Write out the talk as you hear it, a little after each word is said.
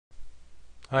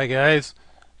Hi guys.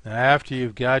 Now after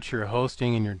you've got your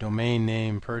hosting and your domain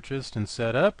name purchased and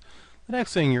set up, the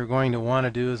next thing you're going to want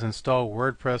to do is install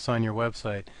WordPress on your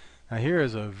website. Now here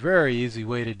is a very easy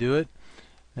way to do it.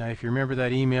 Now if you remember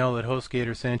that email that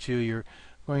HostGator sent you, you're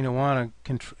going to want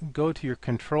to go to your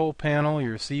control panel,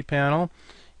 your cPanel.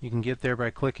 You can get there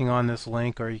by clicking on this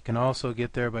link, or you can also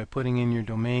get there by putting in your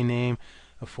domain name,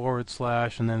 a /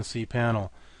 and then cPanel.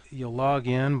 You'll log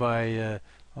in by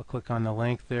I'll click on the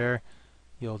link there.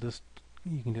 You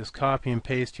can just copy and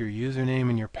paste your username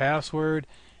and your password,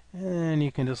 and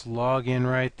you can just log in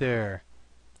right there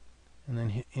and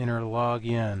then enter log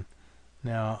in.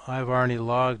 Now I've already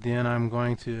logged in. I'm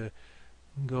going to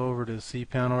go over to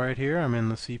cPanel right here. I'm in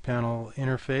the cPanel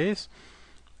interface.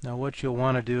 Now what you'll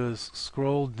want to do is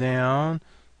scroll down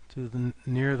to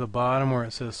near the bottom where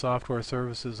it says software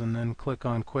services and then click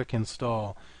on quick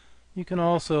install. You can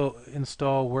also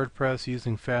install WordPress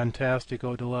using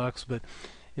Fantastico Deluxe, but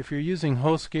if you're using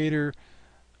HostGator,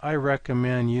 I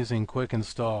recommend using quick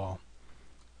install.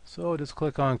 So just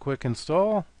click on quick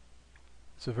install.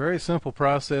 It's a very simple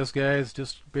process, guys,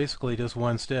 basically just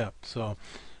one step. So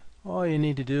all you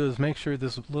need to do is make sure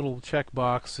this little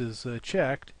checkbox is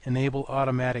checked, enable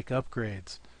automatic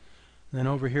upgrades. Then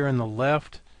over here on the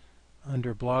left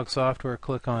under blog software,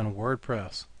 click on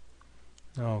WordPress.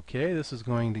 Okay, this is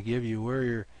going to give you where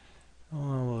your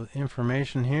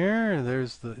information here.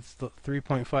 It's the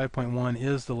 3.5.1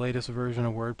 is the latest version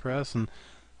of WordPress, and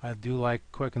I do like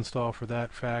quick install for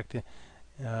that fact. It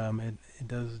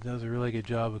does a really good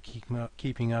job of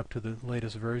keeping up to the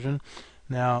latest version.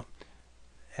 Now,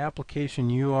 application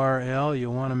URL,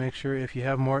 you want to make sure if you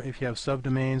have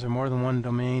subdomains or more than one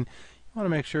domain, you want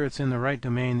to make sure it's in the right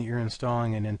domain that you're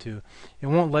installing it into. It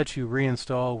won't let you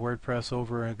reinstall WordPress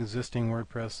over an existing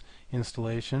WordPress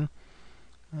installation.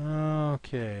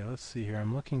 Okay, let's see here.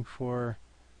 I'm looking for,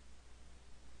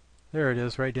 there it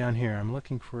is right down here. I'm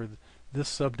looking for this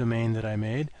subdomain that I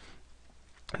made.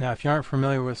 Now if you aren't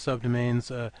familiar with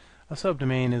subdomains, a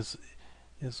subdomain is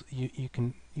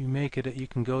you make a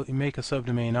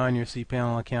subdomain on your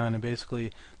cPanel account, and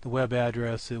basically the web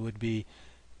address, it would be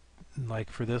like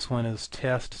for this one is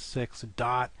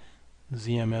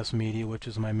test6.zmsmedia, which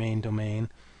is my main domain.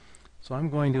 So I'm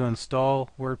going to install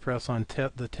WordPress on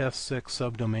the test6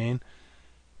 subdomain.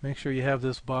 Make sure you have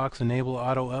this box, enable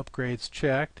auto upgrades,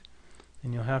 checked,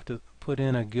 and you'll have to put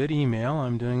in a good email.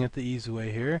 I'm doing it the easy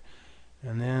way here,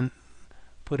 and then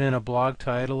put in a blog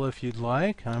title if you'd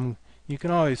like. You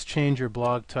can always change your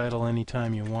blog title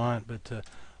anytime you want, but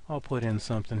I'll put in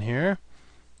something here.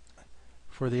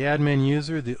 For the admin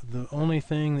user, the only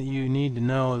thing that you need to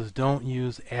know is don't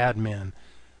use admin.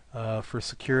 For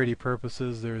security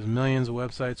purposes, there's millions of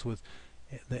websites with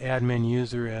the admin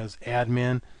user as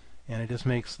admin, and it just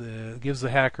gives the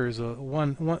hackers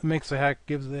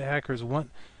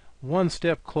one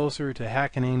step closer to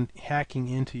hacking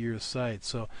into your site.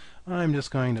 So I'm just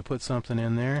going to put something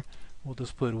in there. We'll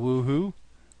just put woohoo.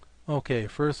 Okay,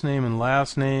 first name and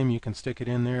last name, you can stick it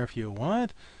in there if you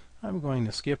want. I'm going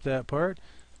to skip that part.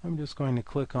 I'm just going to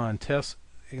click on test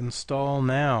install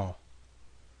now.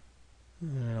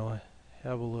 And it'll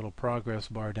have a little progress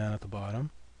bar down at the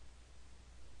bottom.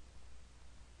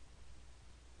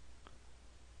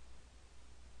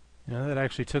 Now that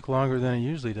actually took longer than it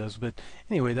usually does, but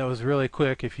anyway, that was really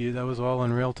quick. That was all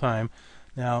in real time.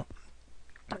 Now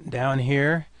down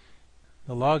here,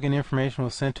 the login information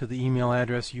was sent to the email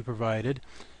address you provided.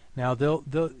 Now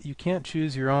you can't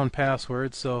choose your own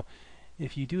password, so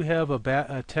if you do have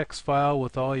a text file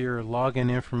with all your login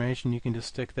information, you can just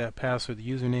stick that password, the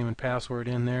username and password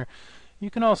in there. You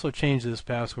can also change this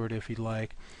password if you'd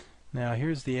like. Now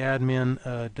here's the admin,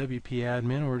 WP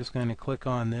admin. We're just going to click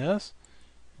on this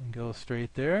and go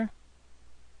straight there.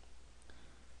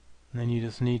 And then you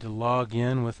just need to log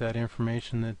in with that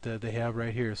information that they have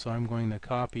right here. So I'm going to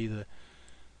copy the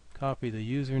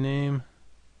username,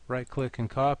 right click and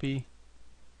copy,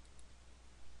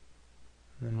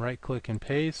 then right click and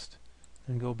paste,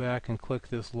 and go back and click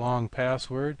this long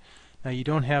password. Now you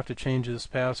don't have to change this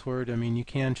password. I mean, you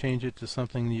can change it to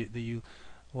something that you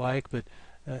like, but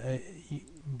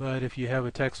if you have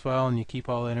a text file and you keep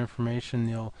all that information,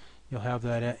 you'll have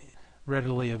that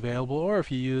readily available. Or if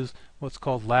you use what's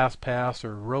called LastPass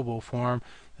or RoboForm,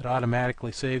 that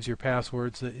automatically saves your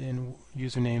passwords in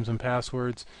usernames and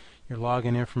passwords, your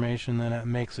login information, then it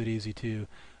makes it easy too.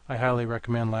 I highly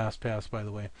recommend LastPass, by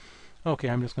the way.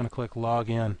 Okay, I'm just going to click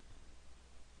Login.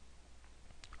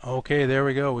 Okay, there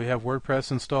we go. We have WordPress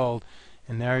installed,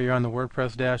 and now you're on the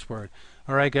WordPress dashboard.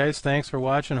 Alright guys, thanks for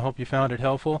watching. I hope you found it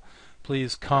helpful.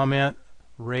 Please comment,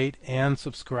 rate, and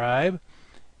subscribe.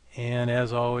 And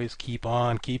as always, keep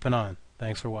on keeping on.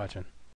 Thanks for watching.